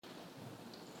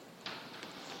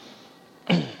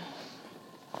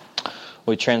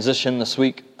We transitioned this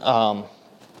week from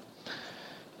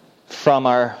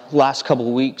our last couple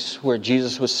of weeks where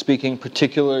Jesus was speaking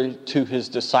particularly to his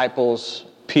disciples,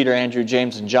 Peter, Andrew,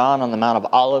 James, and John on the Mount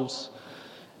of Olives.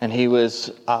 And he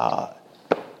was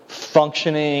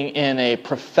functioning in a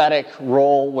prophetic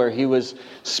role where he was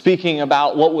speaking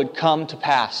about what would come to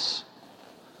pass.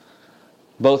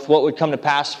 Both what would come to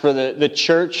pass for the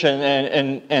church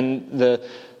and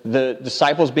the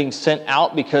disciples being sent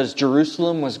out because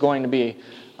Jerusalem was going to be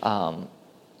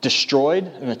destroyed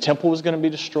and the temple was going to be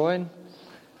destroyed.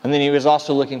 And then he was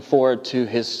also looking forward to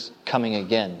his coming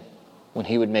again when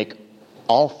he would make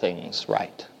all things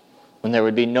right. When there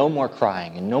would be no more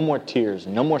crying and no more tears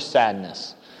and no more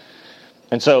sadness.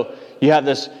 And so you have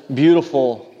this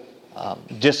beautiful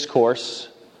discourse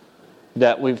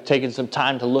that we've taken some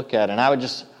time to look at. And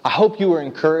I hope you were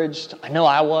encouraged. I know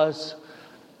I was.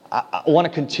 I want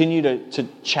to continue to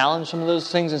challenge some of those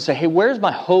things and say, hey, where's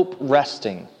my hope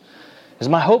resting? Is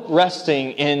my hope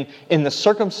resting in the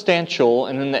circumstantial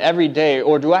and in the everyday,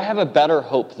 or do I have a better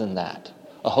hope than that?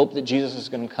 A hope that Jesus is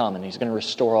going to come and he's going to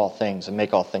restore all things and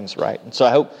make all things right. And so I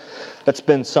hope that's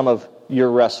been some of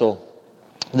your wrestle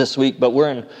this week. But we're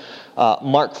in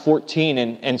Mark 14,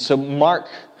 and so Mark,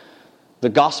 the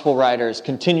gospel writer, is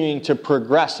continuing to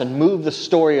progress and move the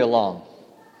story along.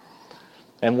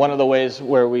 And one of the ways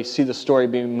where we see the story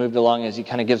being moved along is he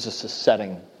kind of gives us a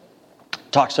setting.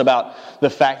 Talks about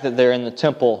the fact that they're in the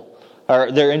temple,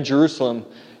 or they're in Jerusalem,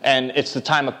 and it's the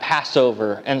time of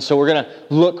Passover. And so we're going to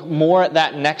look more at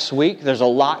that next week. There's a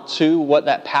lot to what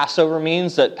that Passover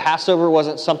means. That Passover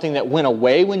wasn't something that went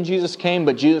away when Jesus came,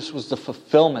 but Jesus was the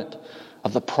fulfillment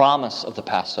of the promise of the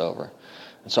Passover.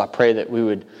 And so I pray that we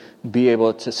would be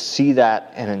able to see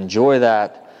that and enjoy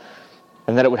that,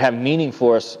 and that it would have meaning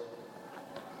for us.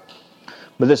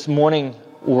 But this morning,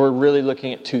 we're really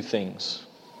looking at two things.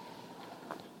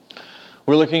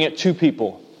 We're looking at two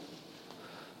people.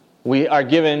 We are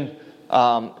given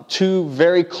two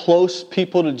very close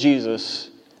people to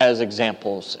Jesus as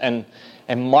examples. And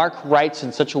Mark writes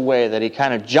in such a way that he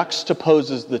kind of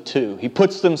juxtaposes the two. He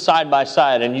puts them side by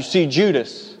side. And you see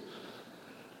Judas.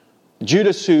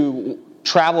 Judas, who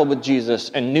traveled with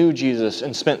Jesus and knew Jesus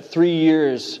and spent 3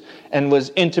 years and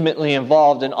was intimately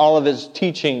involved in all of his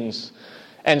teachings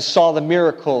and saw the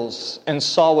miracles and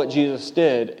saw what Jesus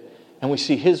did. And we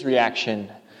see his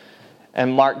reaction.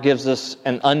 And Mark gives us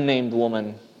an unnamed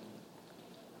woman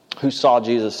who saw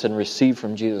Jesus and received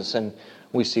from Jesus. And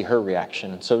we see her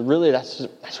reaction. And so really that's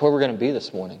where we're going to be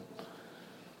this morning.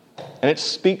 And it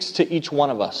speaks to each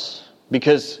one of us.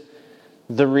 Because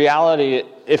the reality,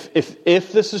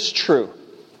 if this is true,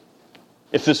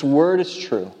 if this word is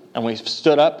true, and we've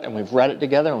stood up and we've read it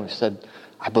together and we've said,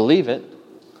 I believe it,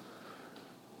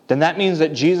 then that means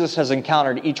that Jesus has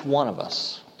encountered each one of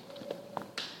us.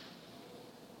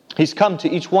 He's come to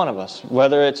each one of us,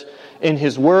 whether it's in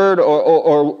His Word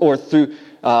or through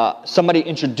somebody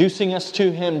introducing us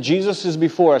to Him. Jesus is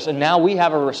before us, and now we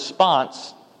have a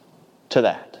response to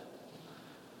that.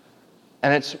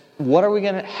 And it's,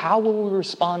 how will we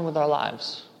respond with our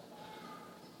lives?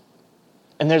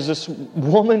 And there's this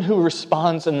woman who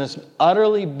responds in this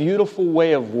utterly beautiful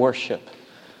way of worship.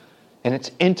 And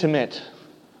it's intimate.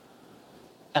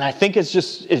 And I think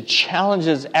it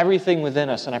challenges everything within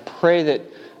us. And I pray that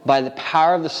by the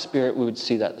power of the Spirit, we would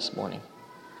see that this morning.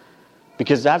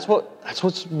 Because that's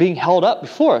what's being held up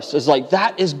before us. Is like,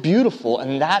 that is beautiful,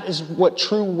 and that is what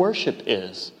true worship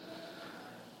is.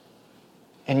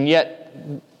 And yet,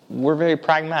 we're very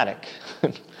pragmatic.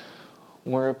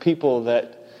 We're a people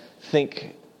that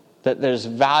think that there's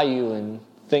value in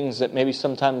things that maybe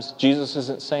sometimes Jesus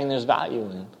isn't saying there's value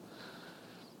in.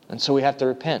 And so we have to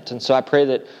repent. And so I pray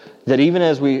that even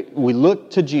as we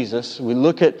look to Jesus, we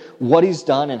look at what He's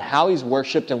done and how He's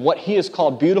worshipped and what He has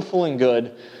called beautiful and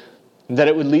good, that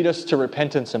it would lead us to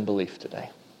repentance and belief today.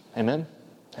 Amen?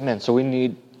 Amen. So we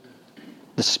need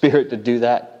the Spirit to do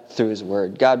that through His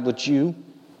Word. God, would You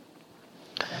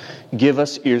give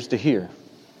us ears to hear?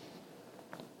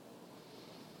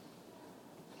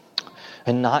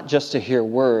 And not just to hear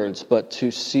words, but to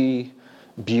see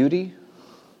beauty,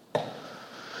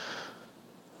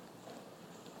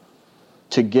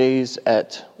 to gaze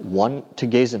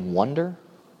in wonder,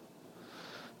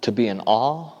 to be in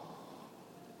awe,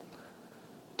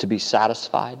 to be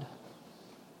satisfied,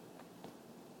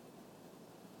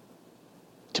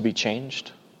 to be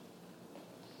changed.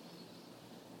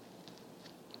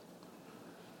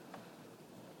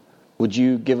 Would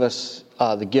You give us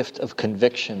the gift of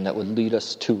conviction that would lead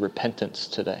us to repentance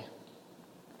today?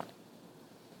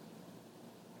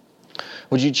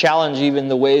 Would You challenge even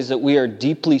the ways that we are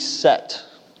deeply set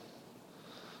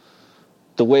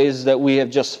the ways that we have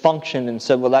just functioned and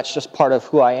said, well, that's just part of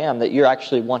who I am, that you're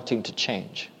actually wanting to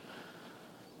change,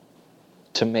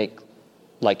 to make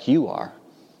like you are.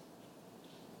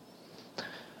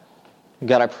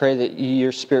 God, I pray that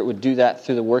your Spirit would do that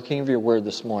through the working of your word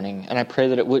this morning. And I pray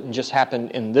that it wouldn't just happen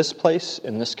in this place,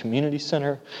 in this community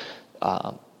center,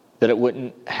 that it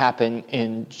wouldn't happen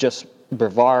in just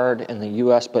Brevard in the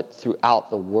U.S., but throughout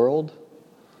the world.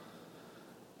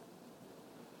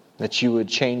 That you would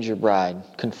change your bride,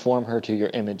 conform her to your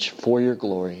image for your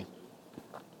glory.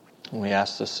 And we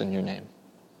ask this in your name.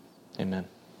 Amen.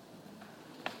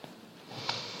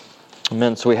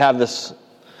 Amen. So we have this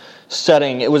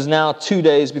setting. It was now 2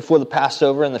 days before the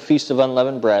Passover and the Feast of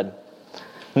Unleavened Bread.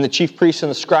 And the chief priests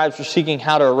and the scribes were seeking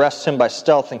how to arrest him by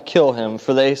stealth and kill him,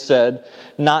 for they said,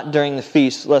 not during the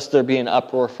feast, lest there be an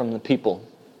uproar from the people.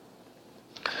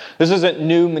 This isn't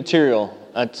new material.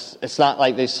 It's not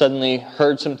like they suddenly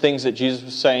heard some things that Jesus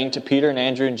was saying to Peter and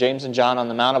Andrew and James and John on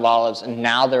the Mount of Olives, and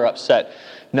now they're upset.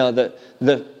 No,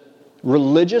 the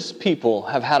religious people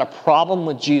have had a problem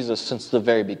with Jesus since the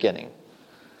very beginning.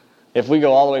 If we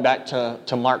go all the way back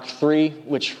to Mark 3,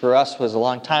 which for us was a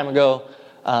long time ago,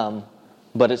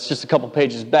 but it's just a couple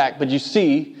pages back, but you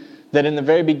see that in the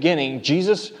very beginning,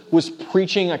 Jesus was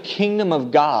preaching a kingdom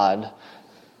of God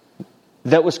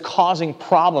that was causing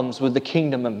problems with the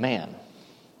kingdom of man,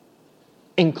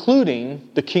 including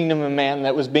the kingdom of man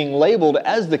that was being labeled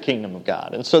as the kingdom of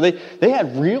God. And so they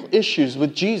had real issues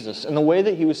with Jesus and the way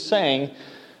that he was saying,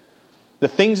 the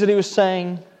things that he was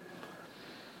saying,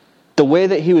 the way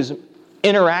that he was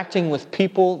interacting with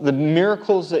people, the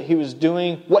miracles that he was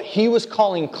doing, what he was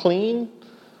calling clean,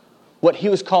 what he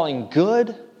was calling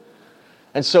good.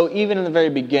 And so even in the very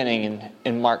beginning,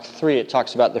 in Mark 3, it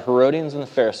talks about the Herodians and the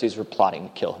Pharisees were plotting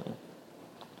to kill him.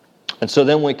 And so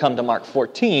then we come to Mark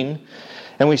 14,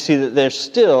 and we see that there's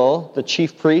still the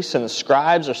chief priests and the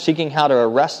scribes are seeking how to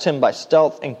arrest him by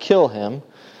stealth and kill him.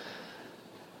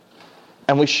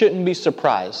 And we shouldn't be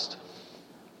surprised.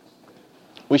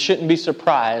 We shouldn't be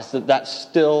surprised that that's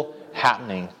still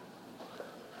happening.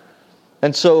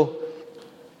 And so,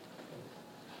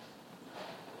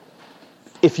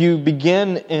 if you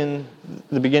begin in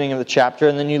the beginning of the chapter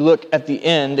and then you look at the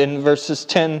end in verses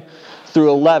 10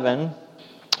 through 11,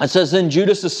 it says, then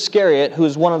Judas Iscariot, who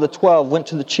was one of the 12, went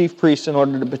to the chief priests in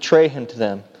order to betray him to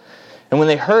them. And when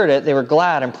they heard it, they were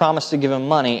glad and promised to give him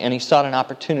money, and he sought an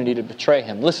opportunity to betray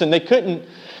him. Listen, they couldn't,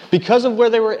 because of where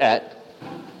they were at,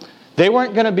 they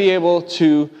weren't going to be able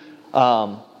to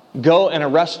go and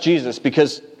arrest Jesus,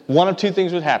 because one of two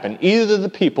things would happen. Either the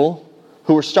people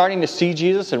who were starting to see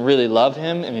Jesus and really love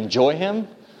him and enjoy him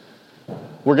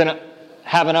were going to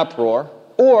have an uproar,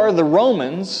 or the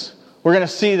Romans were going to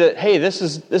see that, hey, this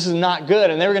is not good,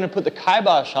 and they were going to put the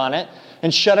kibosh on it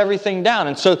and shut everything down.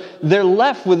 And so they're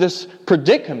left with this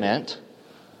predicament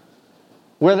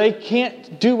where they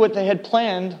can't do what they had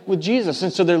planned with Jesus.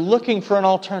 And so they're looking for an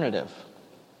alternative.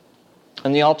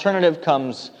 And the alternative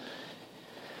comes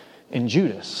in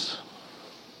Judas.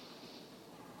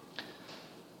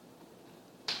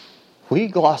 We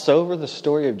gloss over the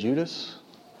story of Judas,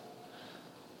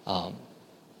 but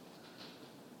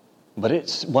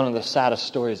it's one of the saddest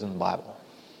stories in the Bible.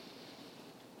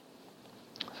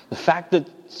 The fact that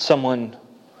someone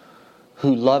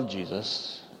who loved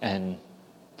Jesus and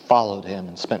followed him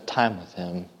and spent time with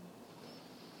him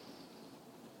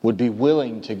would be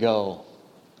willing to go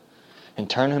and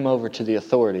turn him over to the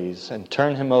authorities and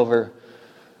turn him over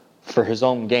for his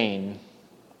own gain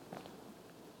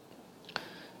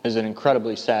is an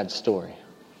incredibly sad story.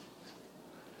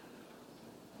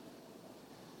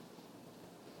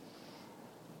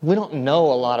 We don't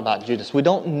know a lot about Judas. We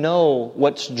don't know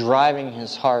what's driving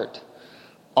his heart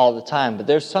all the time, but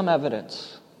there's some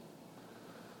evidence.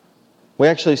 We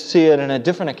actually see it in a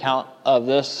different account of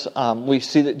this. We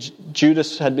see that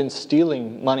Judas had been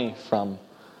stealing money from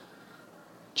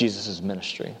Jesus'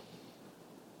 ministry.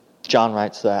 John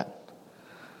writes that.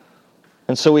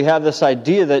 And so we have this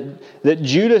idea that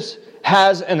Judas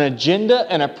has an agenda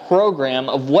and a program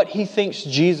of what he thinks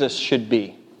Jesus should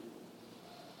be.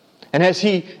 And as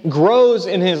he grows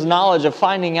in his knowledge of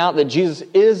finding out that Jesus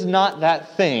is not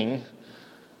that thing,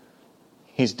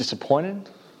 he's disappointed.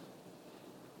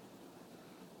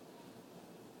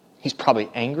 He's probably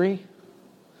angry.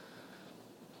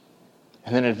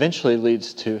 And then eventually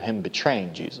leads to him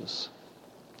betraying Jesus.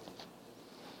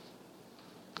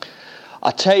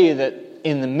 I'll tell you that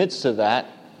in the midst of that,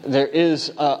 there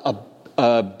is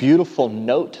a beautiful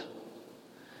note.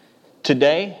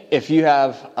 Today, if you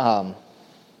have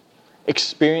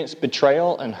experienced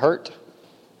betrayal and hurt,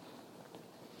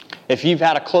 if you've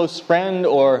had a close friend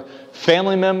or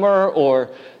family member or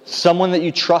someone that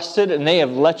you trusted and they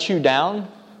have let you down,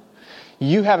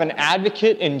 you have an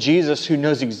advocate in Jesus who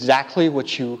knows exactly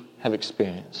what you have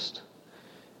experienced.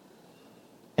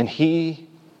 And He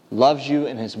loves you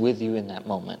and is with you in that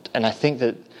moment. And I think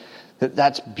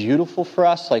that's beautiful for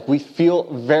us. Like, we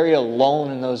feel very alone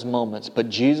in those moments, but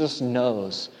Jesus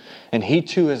knows. And He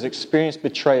too has experienced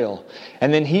betrayal.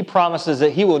 And then He promises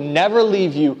that He will never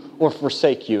leave you or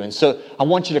forsake you. And so I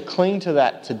want you to cling to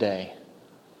that today,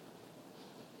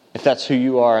 if that's who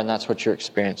you are and that's what you're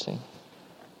experiencing.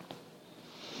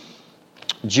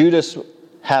 Judas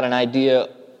had an idea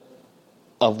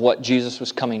of what Jesus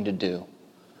was coming to do.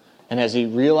 And as he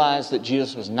realized that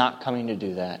Jesus was not coming to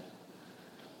do that,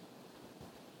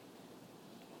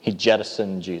 he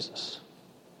jettisoned Jesus.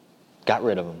 Got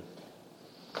rid of Him.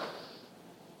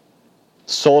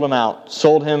 Sold Him out.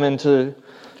 Sold Him into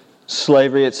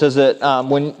slavery. It says that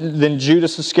then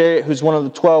Judas Iscariot, who's one of the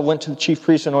 12, went to the chief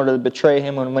priests in order to betray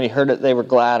Him. And when he heard it, they were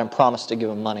glad and promised to give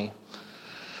Him money.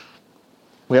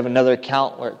 We have another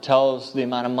account where it tells the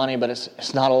amount of money, but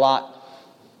it's not a lot.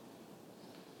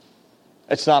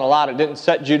 It's not a lot. It didn't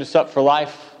set Judas up for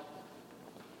life.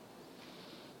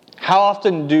 How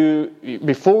often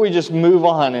before we just move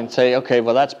on and say, okay,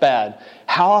 well, that's bad,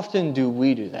 how often do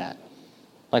we do that?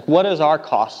 Like, what is our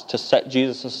cost to set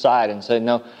Jesus aside and say,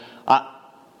 no, I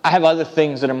have other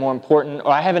things that are more important,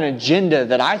 or I have an agenda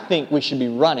that I think we should be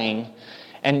running,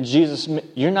 and Jesus,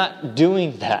 you're not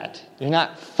doing that. You're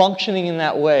not functioning in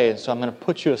that way, and so I'm going to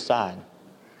put you aside.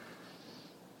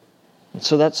 And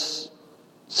so that's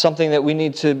something that we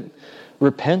need to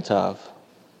repent of.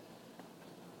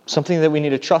 Something that we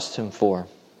need to trust Him for.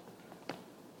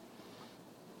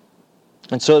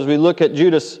 And so as we look at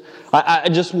Judas, I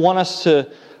just want us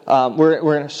to, we're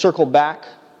going to circle back,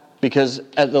 because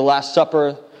at the Last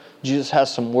Supper, Jesus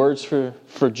has some words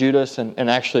for Judas and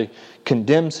actually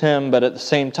condemns him, but at the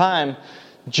same time,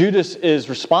 Judas is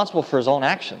responsible for his own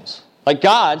actions. Like,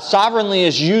 God sovereignly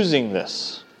is using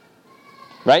this.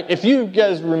 Right? If you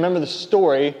guys remember the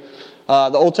story,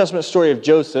 the Old Testament story of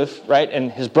Joseph, right?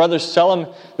 And his brothers sell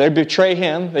him, they betray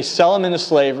him, they sell him into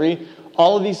slavery.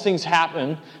 All of these things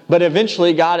happen, but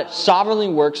eventually God sovereignly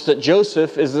works that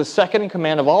Joseph is the second in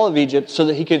command of all of Egypt so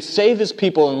that he could save his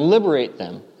people and liberate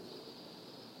them.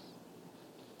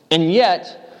 And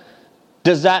yet,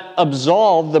 does that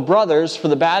absolve the brothers for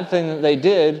the bad thing that they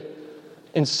did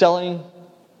in selling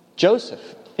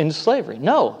Joseph into slavery?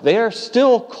 No, they are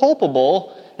still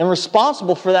culpable and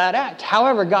responsible for that act.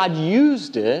 However, God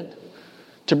used it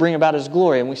to bring about His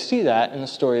glory, and we see that in the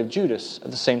story of Judas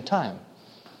at the same time.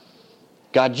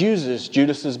 God uses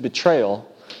Judas's betrayal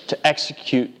to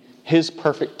execute His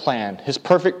perfect plan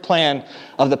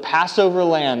of the Passover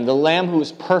lamb, the lamb who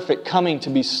was perfect, coming to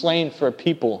be slain for a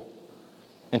people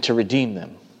and to redeem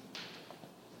them.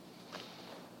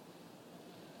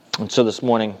 And so this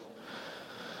morning,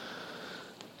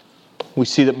 we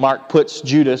see that Mark puts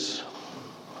Judas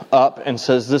up and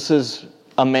says this is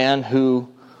a man who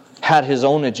had his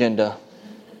own agenda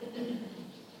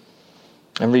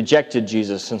and rejected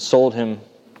Jesus and sold Him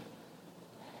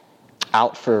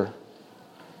out for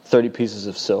 30 pieces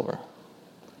of silver.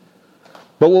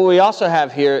 But what we also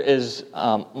have here is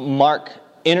Mark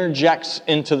interjects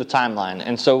into the timeline.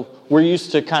 And so we're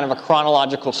used to kind of a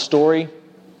chronological story.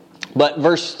 But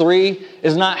verse 3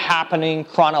 is not happening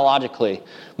chronologically.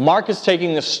 Mark is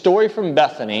taking the story from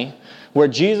Bethany, where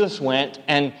Jesus went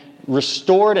and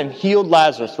restored and healed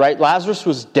Lazarus, right? Lazarus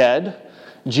was dead.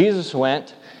 Jesus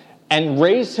went and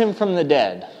raised him from the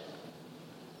dead.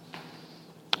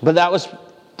 But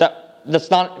that's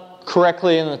not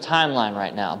correctly in the timeline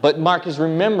right now. But Mark is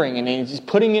remembering, and he's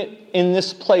putting it in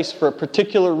this place for a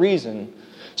particular reason,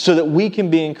 so that we can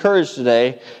be encouraged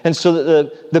today, and so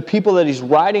that the people that he's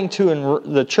writing to,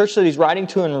 and the church that he's writing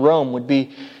to in Rome, would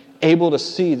be able to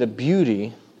see the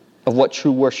beauty of what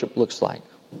true worship looks like.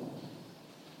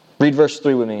 Read verse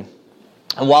 3 with me.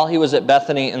 And while he was at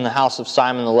Bethany in the house of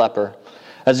Simon the leper,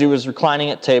 as he was reclining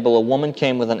at table, a woman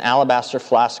came with an alabaster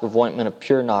flask of ointment of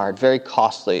pure nard, very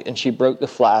costly, and she broke the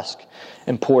flask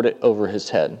and poured it over his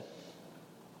head.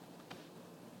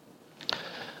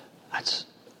 That's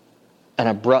an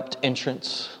abrupt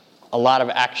entrance, a lot of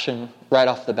action right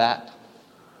off the bat.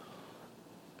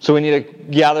 So we need to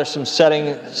gather some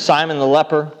setting. Simon the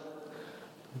leper,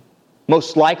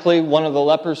 most likely one of the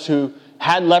lepers who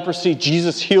had leprosy.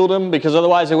 Jesus healed him because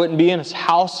otherwise they wouldn't be in his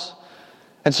house.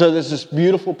 And so there's this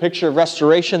beautiful picture of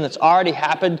restoration that's already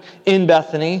happened in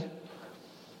Bethany.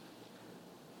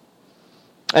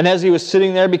 And as he was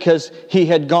sitting there, because he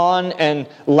had gone and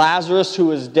Lazarus, who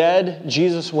was dead,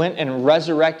 Jesus went and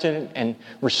resurrected and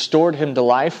restored him to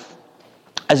life.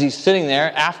 as he's sitting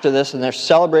there after this and they're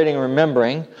celebrating and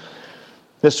remembering,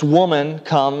 this woman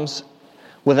comes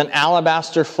with an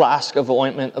alabaster flask of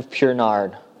ointment of pure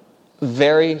nard,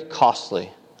 very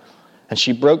costly. And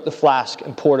she broke the flask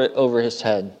and poured it over his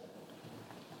head.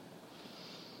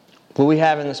 What we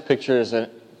have in this picture is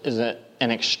an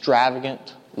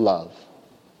extravagant love.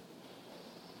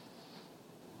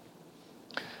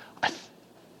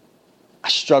 I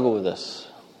struggle with this.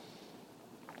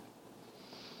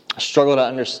 I struggle to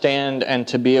understand and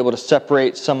to be able to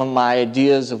separate some of my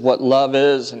ideas of what love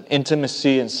is and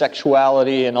intimacy and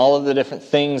sexuality and all of the different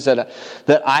things that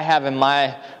I have in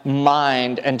my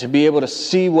mind, and to be able to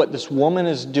see what this woman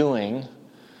is doing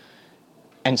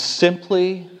and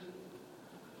simply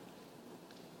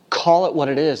call it what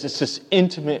it is. It's this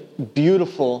intimate,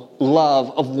 beautiful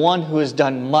love of one who has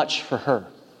done much for her.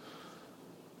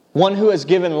 One who has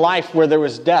given life where there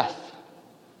was death.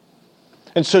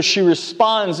 And so she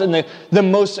responds in the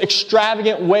most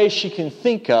extravagant way she can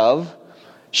think of.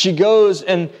 She goes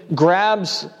and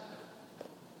grabs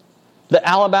the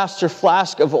alabaster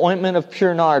flask of ointment of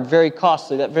pure nard, very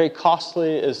costly. That very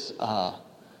costly is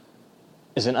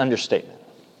an understatement.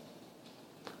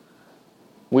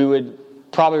 We would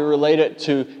probably relate it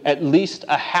to at least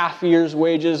a half year's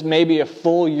wages, maybe a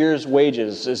full year's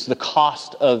wages is the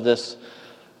cost of this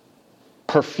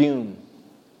perfume,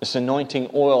 this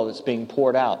anointing oil that's being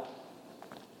poured out.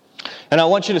 And I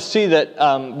want you to see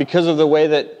that because of the way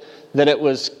that it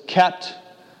was kept,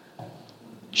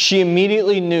 she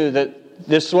immediately knew that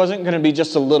this wasn't going to be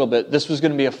just a little bit. This was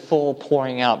going to be a full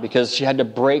pouring out, because she had to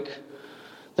break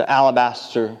the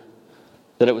alabaster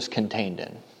that it was contained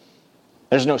in.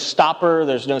 There's no stopper.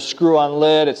 There's no screw-on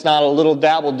lid. It's not a little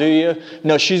dabble, do you?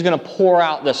 No, she's going to pour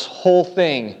out this whole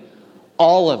thing,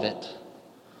 all of it,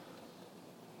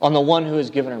 on the one who has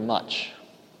given her much.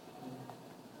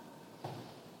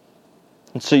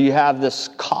 And so you have this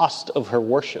cost of her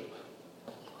worship.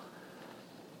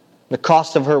 The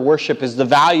cost of her worship is the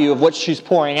value of what she's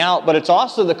pouring out, but it's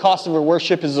also the cost of her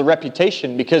worship is the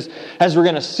reputation, because as we're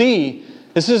going to see,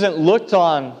 this isn't looked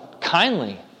on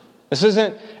kindly. This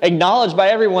isn't acknowledged by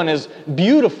everyone as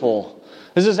beautiful.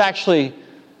 This is actually,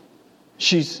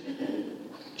 she's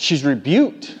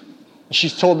rebuked.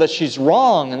 She's told that she's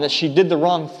wrong and that she did the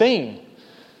wrong thing.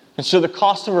 And so the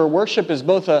cost of her worship is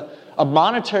both a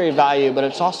monetary value, but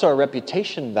it's also a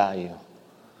reputation value.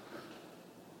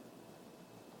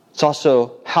 It's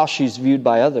also how she's viewed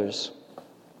by others.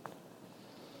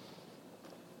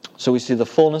 So we see the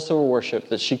fullness of her worship,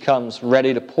 that she comes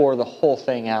ready to pour the whole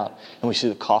thing out. And we see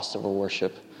the cost of her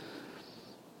worship.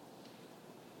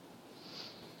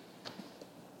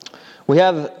 We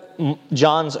have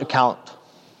John's account.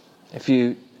 If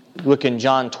you look in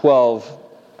John 12,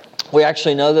 we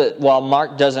actually know that while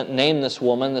Mark doesn't name this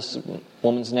woman's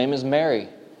name is Mary.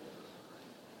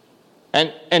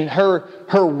 And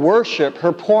her worship,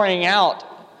 her pouring out,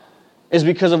 is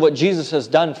because of what Jesus has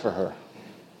done for her.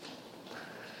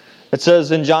 It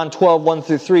says in John 12,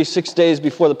 1-3, 6 days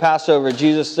before the Passover,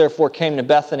 Jesus therefore came to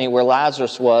Bethany where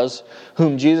Lazarus was,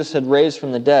 whom Jesus had raised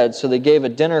from the dead. So they gave a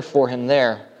dinner for him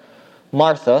there.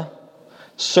 Martha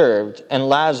served, and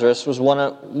Lazarus was one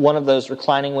of those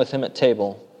reclining with him at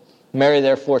table. Mary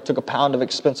therefore took a pound of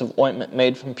expensive ointment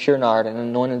made from pure nard and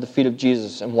anointed the feet of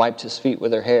Jesus and wiped his feet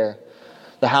with her hair.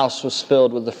 The house was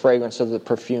filled with the fragrance of the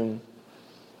perfume.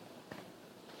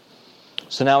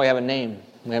 So now we have a name.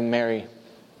 We have Mary.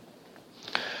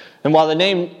 And while the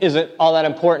name isn't all that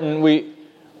important,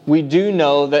 we do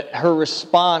know that her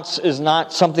response is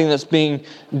not something that's being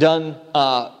done,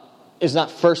 is not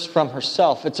first from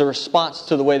herself. It's a response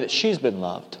to the way that she's been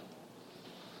loved.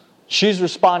 She's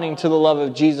responding to the love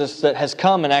of Jesus that has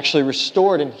come and actually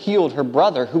restored and healed her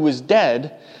brother who was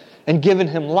dead and given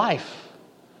him life.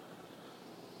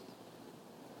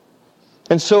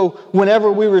 And so whenever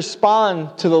we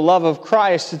respond to the love of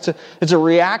Christ, it's a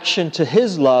reaction to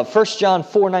His love. 1 John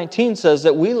 4:19 says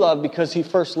that we love because He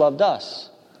first loved us.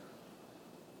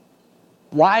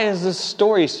 Why is this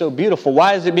story so beautiful?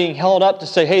 Why is it being held up to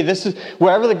say, hey, this is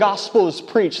wherever the gospel is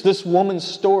preached, this woman's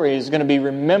story is going to be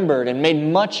remembered and made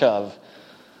much of?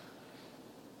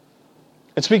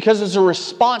 It's because it's a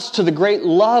response to the great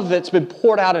love that's been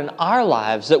poured out in our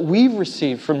lives that we've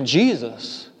received from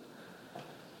Jesus.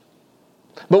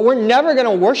 But we're never going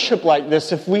to worship like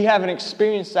this if we haven't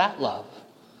experienced that love.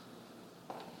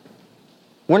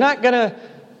 We're not going to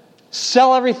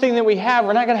sell everything that we have.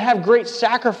 We're not going to have great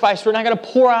sacrifice. We're not going to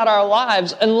pour out our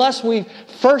lives unless we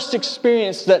first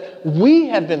experience that we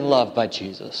have been loved by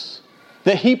Jesus.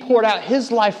 That He poured out His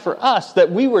life for us.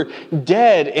 That we were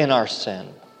dead in our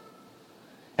sin.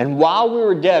 And while we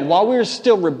were dead, while we were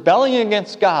still rebelling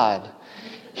against God,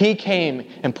 He came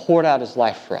and poured out His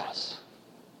life for us.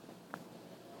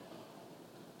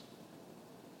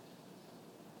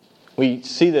 We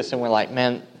see this and we're like,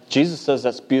 man, Jesus says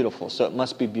that's beautiful, so it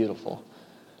must be beautiful.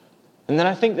 And then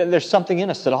I think that there's something in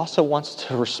us that also wants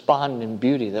to respond in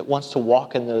beauty, that wants to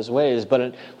walk in those ways.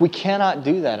 But we cannot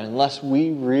do that unless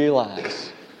we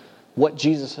realize what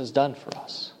Jesus has done for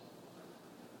us.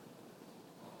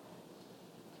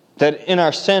 That in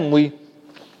our sin,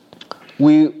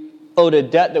 we owed a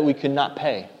debt that we could not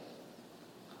pay.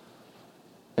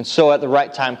 And so at the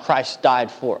right time, Christ died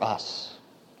for us.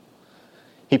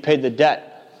 He paid the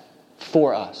debt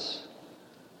for us.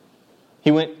 He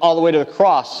went all the way to the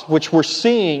cross, which we're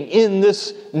seeing in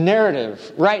this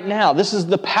narrative right now. This is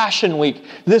the Passion Week.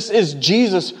 This is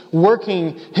Jesus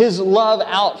working His love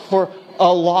out for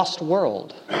a lost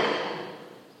world.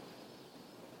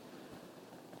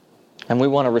 And we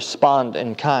want to respond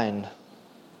in kind.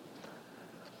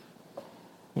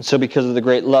 And so because of the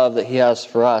great love that He has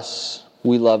for us,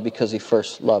 we love because He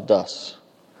first loved us.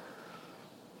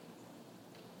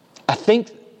 I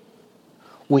think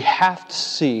we have to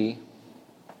see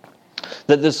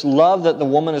that this love that the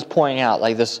woman is pouring out,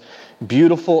 like this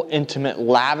beautiful, intimate,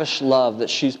 lavish love that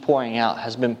she's pouring out,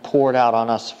 has been poured out on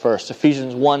us first.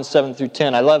 Ephesians 1, 7 through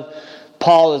 10. I love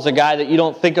Paul is a guy that you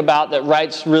don't think about that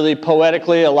writes really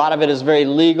poetically. A lot of it is very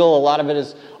legal. A lot of it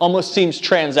is almost seems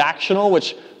transactional,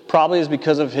 which probably is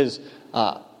because of his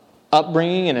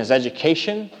upbringing and his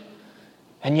education.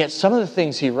 And yet some of the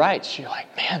things he writes, you're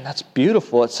like, man, that's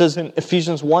beautiful. It says in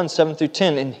Ephesians 1, 7 through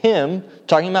 10, in Him,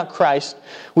 talking about Christ,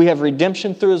 we have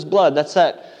redemption through His blood. That's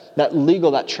that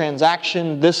legal, that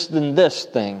transaction, this than this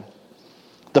thing.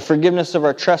 The forgiveness of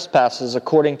our trespasses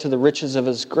according to the riches of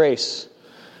His grace.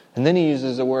 And then he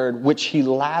uses the word, which He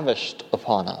lavished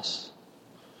upon us.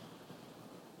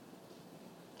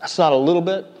 That's not a little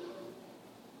bit.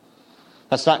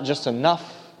 That's not just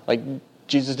enough. Like,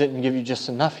 Jesus didn't give you just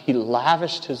enough. He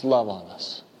lavished His love on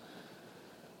us.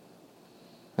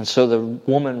 And so the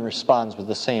woman responds with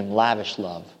the same lavish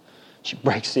love. She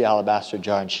breaks the alabaster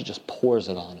jar and she just pours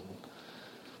it on Him.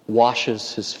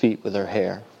 Washes His feet with her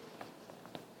hair.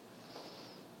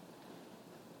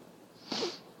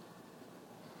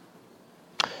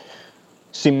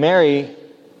 See, Mary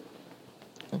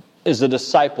is a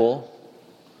disciple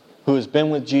who has been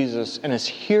with Jesus and is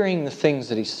hearing the things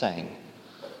that He's saying.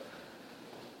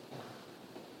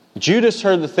 Judas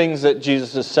heard the things that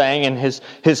Jesus is saying, and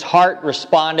his heart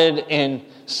responded in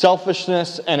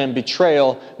selfishness and in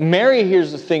betrayal. Mary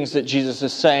hears the things that Jesus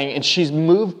is saying, and she's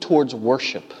moved towards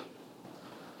worship.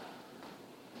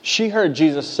 She heard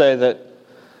Jesus say that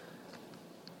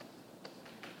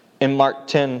in Mark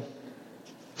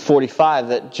 10:45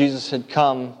 that Jesus had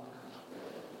come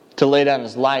to lay down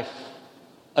His life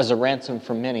as a ransom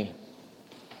for many.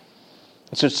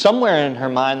 And so somewhere in her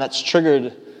mind that's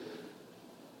triggered,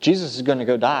 Jesus is going to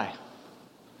go die.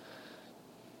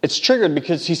 It's triggered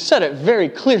because He said it very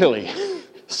clearly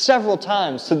several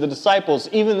times to the disciples,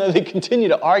 even though they continue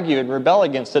to argue and rebel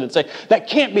against it and say, that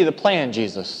can't be the plan,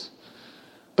 Jesus.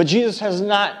 But Jesus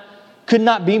could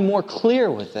not be more clear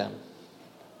with them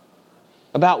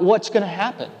about what's going to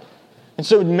happen. And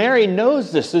so Mary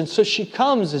knows this, and so she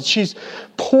comes and she's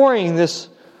pouring this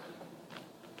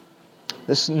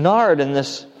nard and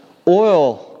this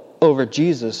oil over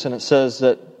Jesus, and it says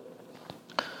that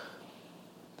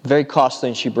very costly,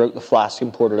 and she broke the flask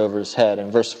and poured it over His head.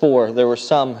 In verse 4, there were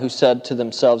some who said to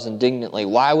themselves indignantly,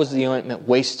 why was the ointment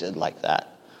wasted like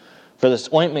that? For this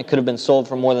ointment could have been sold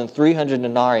for more than 300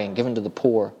 denarii and given to the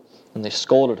poor. And they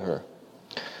scolded her.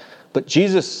 But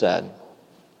Jesus said,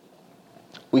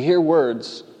 we hear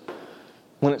words,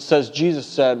 when it says Jesus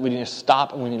said, we need to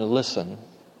stop and we need to listen.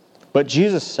 But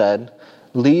Jesus said,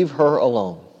 leave her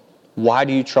alone. Why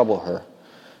do you trouble her?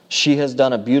 She has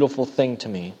done a beautiful thing to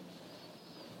me.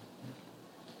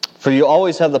 For you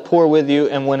always have the poor with you,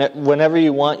 and whenever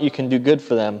you want, you can do good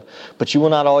for them. But you will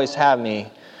not always have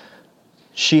me.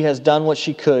 She has done what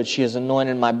she could. She has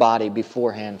anointed my body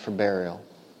beforehand for burial.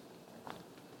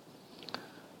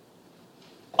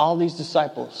 All these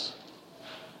disciples,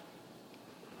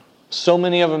 so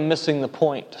many of them missing the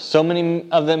point. So many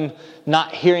of them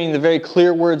not hearing the very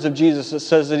clear words of Jesus that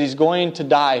says that He's going to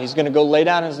die. He's going to go lay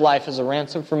down His life as a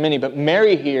ransom for many. But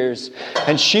Mary hears,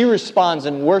 and she responds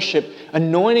in worship,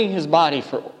 anointing His body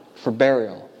for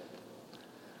burial.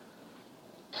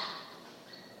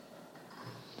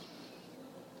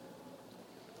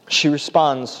 She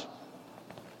responds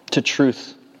to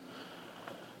truth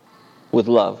with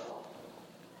love.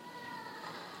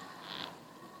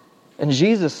 And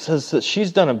Jesus says that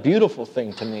she's done a beautiful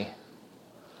thing to me.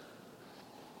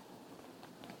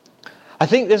 I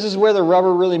think this is where the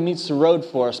rubber really meets the road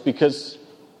for us, because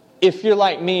if you're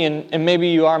like me, and maybe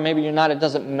you are, maybe you're not, it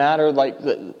doesn't matter. Like,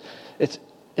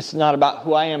 it's not about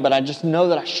who I am, but I just know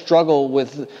that I struggle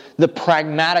with the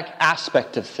pragmatic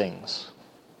aspect of things.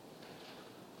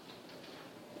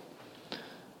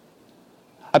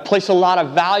 I place a lot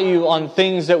of value on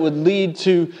things that would lead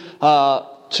to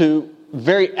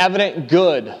very evident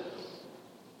good.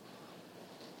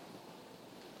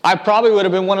 I probably would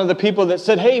have been one of the people that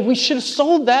said, hey, we should have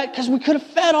sold that because we could have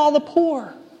fed all the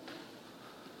poor.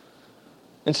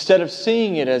 Instead of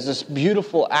seeing it as this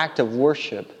beautiful act of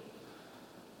worship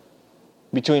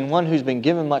between one who's been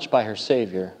given much by her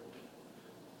Savior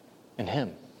and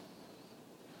Him.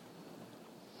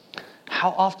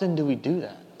 How often do we do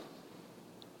that?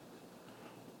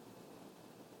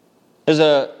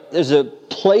 There's a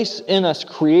place in us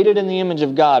created in the image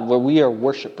of God where we are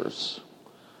worshipers.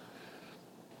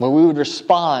 Where we would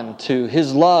respond to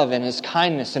His love and His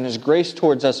kindness and His grace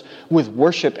towards us with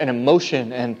worship and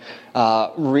emotion and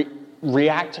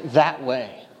react that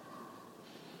way.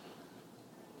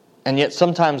 And yet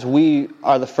sometimes we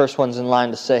are the first ones in line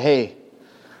to say, hey,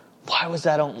 why was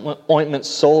that ointment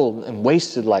sold and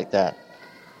wasted like that?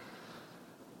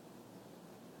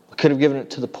 We could have given it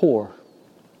to the poor.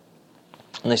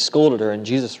 And they scolded her, and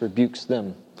Jesus rebukes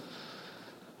them.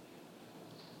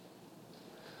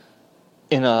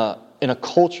 In a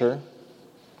culture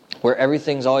where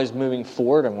everything's always moving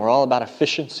forward and we're all about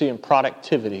efficiency and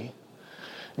productivity,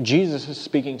 Jesus is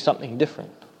speaking something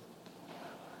different.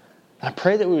 And I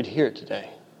pray that we would hear it today.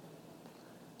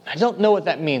 I don't know what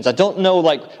that means. I don't know,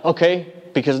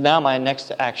 because now my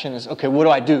next action is, okay, what do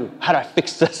I do? How do I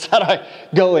fix this? How do I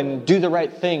go and do the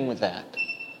right thing with that?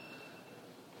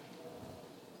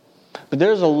 But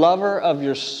there's a lover of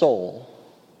your soul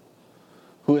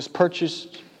who has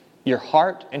purchased your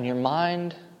heart and your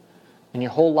mind and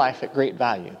your whole life at great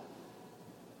value.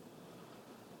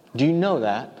 Do you know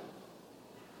that?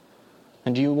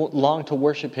 And do you long to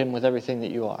worship Him with everything that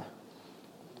you are?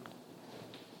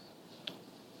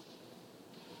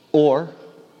 Or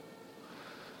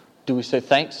do we say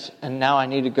thanks and now I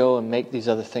need to go and make these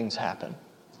other things happen?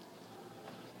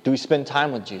 Do we spend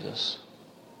time with Jesus?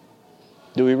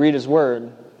 Do we read His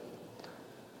Word?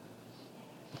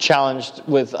 Challenged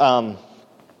with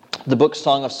the book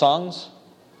Song of Songs,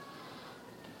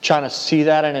 trying to see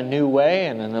that in a new way,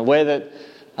 and in a way that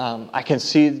I can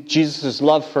see Jesus'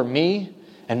 love for me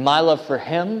and my love for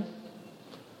Him.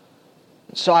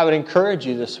 So I would encourage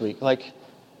you this week,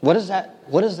 what does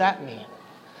that mean?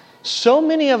 So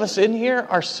many of us in here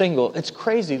are single. It's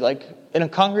crazy, in a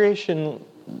congregation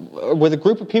with a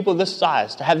group of people this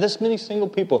size, to have this many single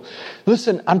people.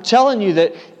 Listen, I'm telling you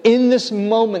that in this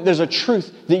moment there's a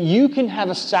truth that you can have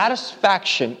a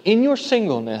satisfaction in your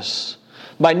singleness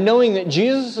by knowing that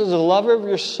Jesus is the lover of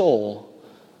your soul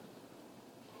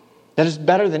that is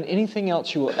better than anything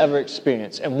else you will ever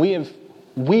experience. And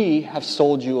we have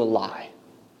sold you a lie,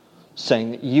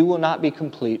 saying that you will not be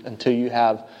complete until you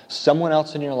have someone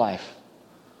else in your life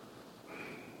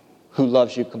who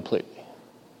loves you completely.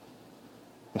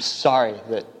 I'm sorry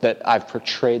that I've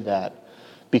portrayed that,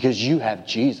 because you have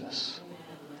Jesus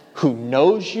who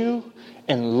knows you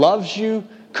and loves you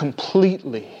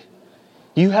completely.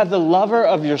 You have the lover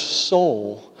of your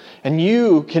soul, and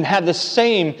you can have the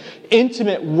same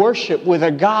intimate worship with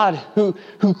a God who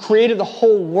created the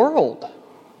whole world.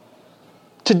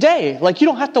 Today, you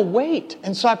don't have to wait.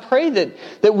 And so I pray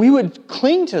that we would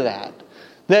cling to that.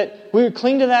 That we would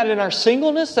cling to that in our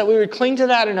singleness, that we would cling to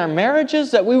that in our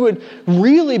marriages, that we would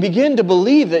really begin to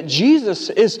believe that Jesus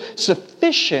is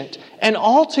sufficient and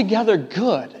altogether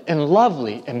good and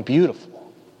lovely and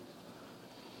beautiful.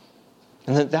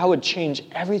 And that would change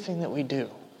everything that we do.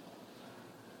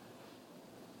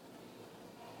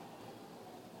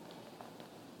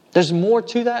 There's more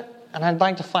to that, and I'd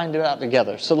like to find it out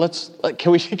together. So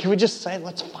can we just say,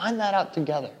 let's find that out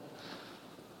together.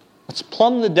 Let's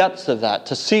plumb the depths of that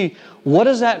to see, what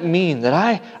does that mean? That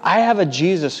I have a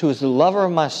Jesus who is the lover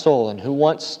of my soul and who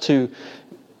wants to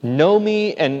know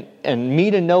me and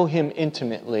me to know Him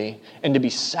intimately and to be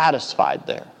satisfied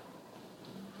there.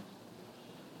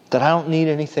 That I don't need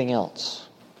anything else.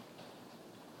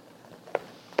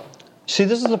 See,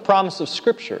 this is the promise of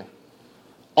Scripture.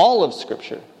 All of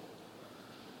Scripture.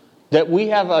 That we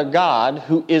have a God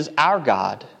who is our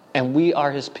God and we are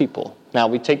His people. Now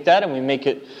we take that and we make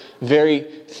it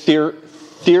very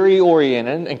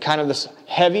theory-oriented and kind of this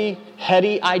heavy,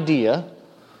 heady idea.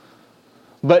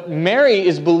 But Mary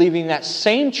is believing that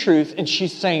same truth, and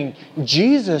she's saying,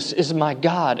 Jesus is my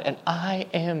God and I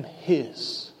am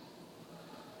His.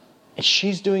 And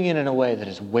she's doing it in a way that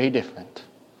is way different.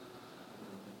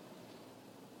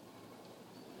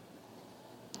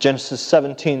 Genesis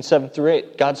 17, 7 through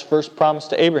 8, God's first promise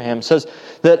to Abraham says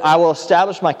that I will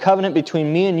establish my covenant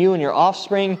between me and you and your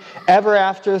offspring ever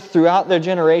after throughout their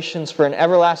generations for an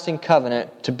everlasting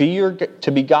covenant to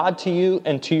be God to you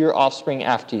and to your offspring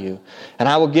after you. And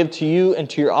I will give to you and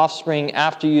to your offspring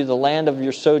after you the land of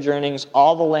your sojournings,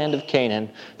 all the land of Canaan,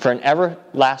 for an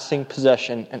everlasting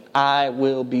possession, and I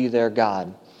will be their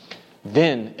God.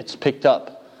 Then it's picked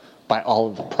up by all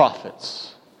of the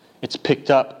prophets. It's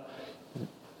picked up,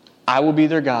 I will be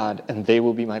their God, and they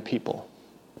will be my people.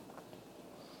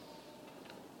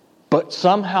 But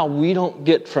somehow we don't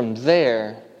get from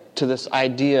there to this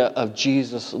idea of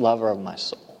Jesus, lover of my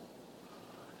soul.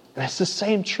 And it's the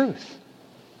same truth.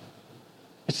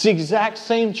 It's the exact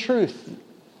same truth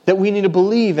that we need to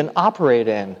believe and operate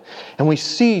in. And we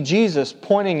see Jesus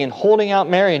pointing and holding out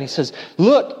Mary, and he says,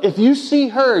 look, if you see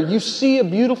her, you see a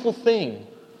beautiful thing.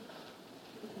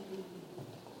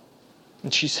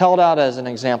 And she's held out as an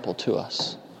example to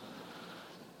us.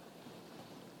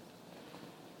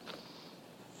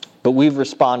 But we've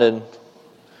responded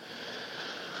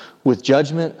with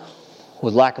judgment,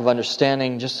 with lack of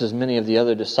understanding, just as many of the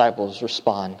other disciples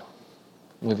respond.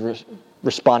 We've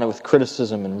responded with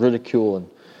criticism and ridicule and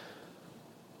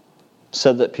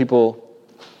said that people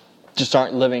just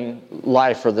aren't living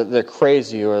life, or that they're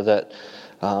crazy, or that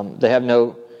they have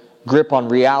no grip on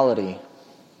reality.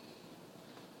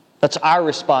 That's our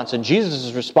response. And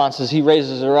Jesus' response is he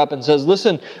raises her up and says,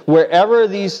 listen, wherever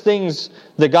these things,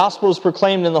 the gospel is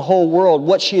proclaimed in the whole world,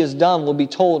 what she has done will be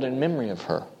told in memory of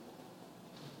her.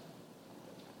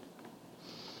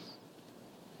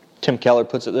 Tim Keller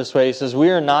puts it this way. He says,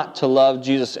 we are not to love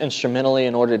Jesus instrumentally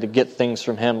in order to get things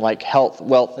from him like health,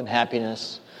 wealth, and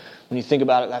happiness. When you think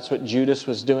about it, that's what Judas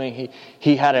was doing.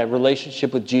 He had a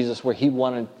relationship with Jesus where he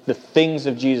wanted the things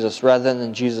of Jesus rather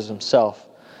than Jesus himself.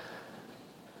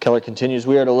 Keller continues,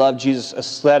 we are to love Jesus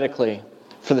aesthetically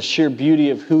for the sheer beauty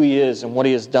of who he is and what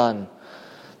he has done.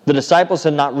 The disciples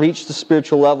had not reached the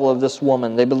spiritual level of this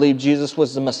woman. They believed Jesus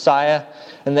was the Messiah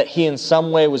and that he in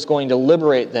some way was going to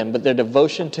liberate them, but their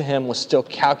devotion to him was still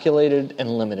calculated and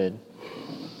limited.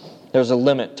 There was a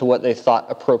limit to what they thought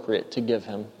appropriate to give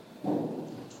him.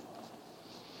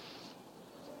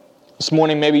 This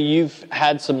morning, maybe you've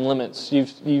had some limits.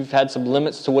 You've had some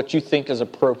limits to what you think is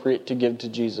appropriate to give to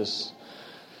Jesus.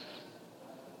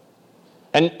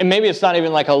 And maybe it's not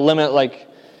even like a limit, like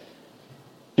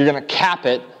you're going to cap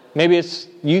it. Maybe it's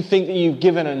you think that you've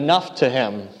given enough to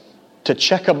him to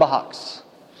check a box.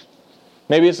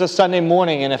 Maybe it's a Sunday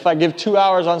morning, and if I give 2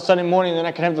 hours on Sunday morning, then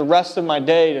I can have the rest of my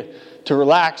day to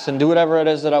relax and do whatever it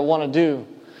is that I want to do.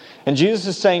 And Jesus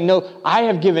is saying, no, I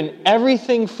have given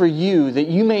everything for you that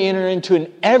you may enter into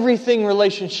an everything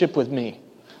relationship with me.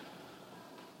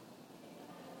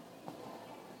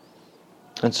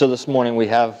 And so this morning we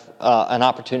have an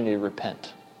opportunity to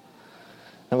repent.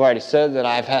 I've already said that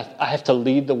I have to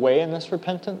lead the way in this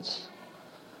repentance.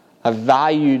 I've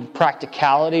valued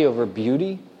practicality over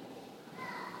beauty.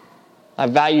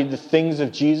 I've valued the things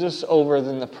of Jesus over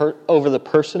the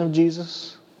person of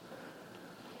Jesus.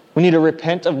 We need to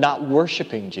repent of not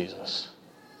worshiping Jesus.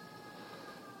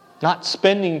 Not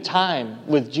spending time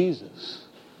with Jesus.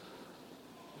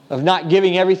 Of not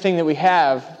giving everything that we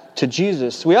have to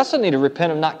Jesus. We also need to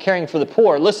repent of not caring for the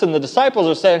poor. Listen, the disciples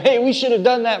are saying, hey, we should have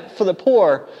done that for the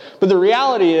poor. But the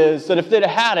reality is that if they'd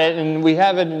have had it, and we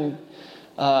have it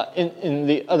in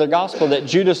the other gospel, that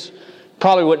Judas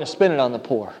probably wouldn't have spent it on the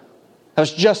poor. That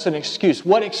was just an excuse.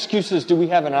 What excuses do we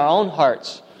have in our own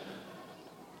hearts?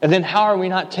 And then how are we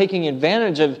not taking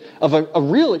advantage of a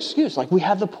real excuse? Like, we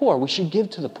have the poor. We should give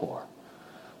to the poor.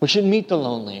 We should meet the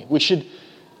lonely. We should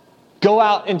go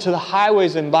out into the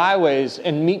highways and byways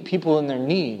and meet people in their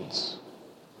needs.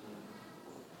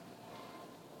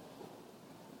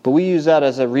 But we use that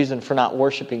as a reason for not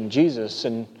worshiping Jesus,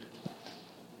 and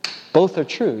both are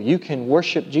true. You can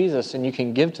worship Jesus and you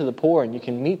can give to the poor and you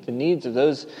can meet the needs of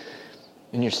those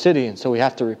in your city, and so we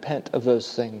have to repent of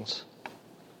those things.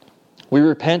 We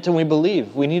repent and we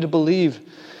believe. We need to believe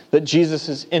that Jesus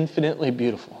is infinitely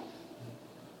beautiful.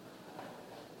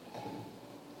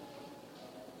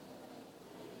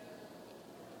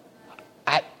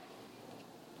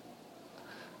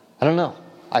 I don't know.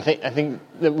 I think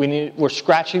that we're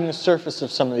scratching the surface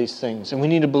of some of these things, and we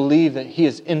need to believe that he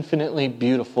is infinitely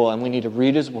beautiful, and we need to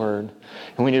read his word,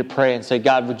 and we need to pray and say,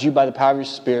 God, would you by the power of your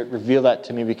Spirit reveal that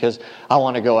to me, because I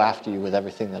want to go after you with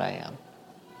everything that I am.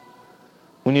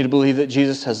 We need to believe that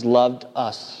Jesus has loved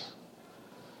us.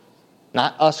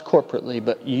 Not us corporately,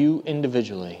 but you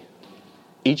individually.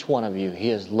 Each one of you, he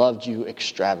has loved you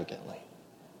extravagantly.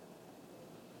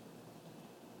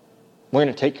 We're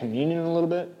going to take communion in a little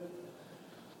bit.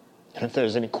 And if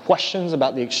there's any questions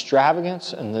about the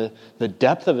extravagance and the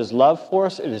depth of his love for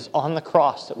us, it is on the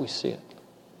cross that we see it.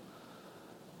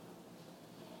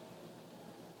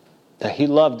 That he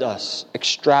loved us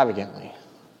extravagantly.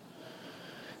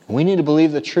 We need to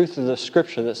believe the truth of the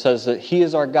scripture that says that he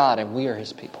is our God and we are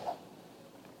his people.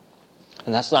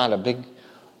 And that's not a big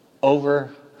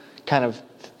over kind of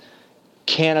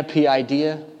canopy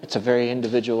idea. It's a very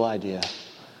individual idea.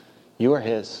 You are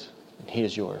his and he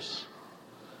is yours.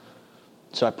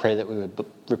 So I pray that we would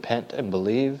repent and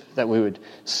believe, that we would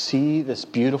see this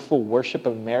beautiful worship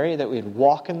of Mary, that we'd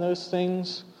walk in those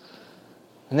things,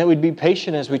 and that we'd be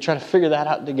patient as we try to figure that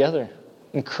out together,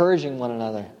 encouraging one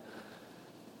another,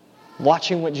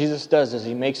 watching what Jesus does as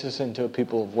he makes us into a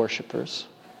people of worshipers.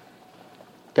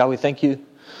 God, we thank you.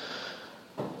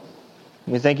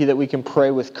 We thank you that we can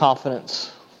pray with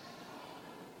confidence.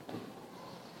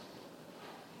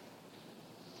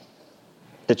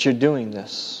 That you're doing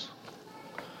this.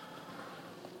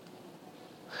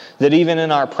 That even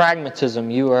in our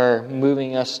pragmatism, you are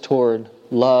moving us toward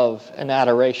love and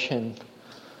adoration,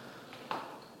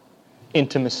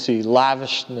 intimacy,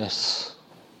 lavishness,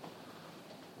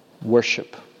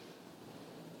 worship.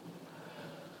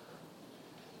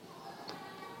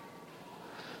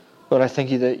 Lord, I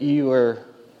thank you that you are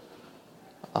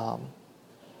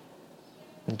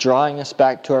drawing us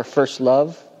back to our first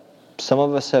love. Some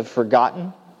of us have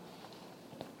forgotten,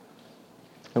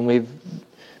 and we've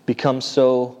become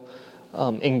so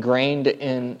ingrained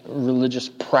in religious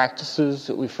practices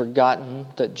that we've forgotten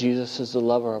that Jesus is the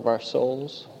lover of our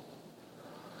souls.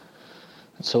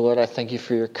 And so, Lord, I thank you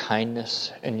for your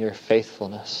kindness and your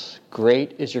faithfulness.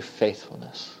 Great is your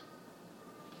faithfulness.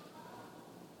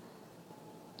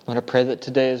 Lord, I pray that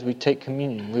today as we take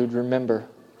communion, we would remember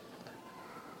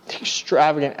the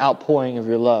extravagant outpouring of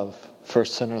your love for a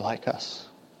sinner like us.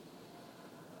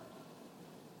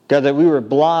 God, that we were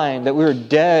blind, that we were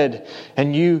dead,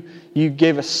 and you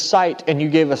gave us sight and you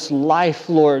gave us life,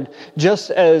 Lord. Just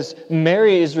as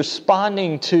Mary is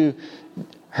responding to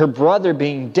her brother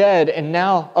being dead and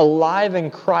now alive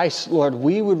in Christ, Lord,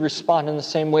 we would respond in the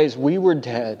same ways. We were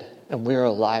dead and we are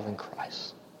alive in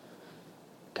Christ.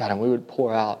 God, and we would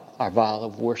pour out our vial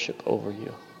of worship over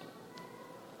you.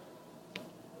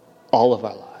 All of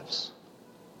our lives.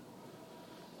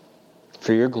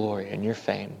 For your glory and your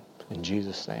fame. In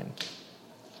Jesus' name.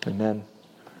 Amen.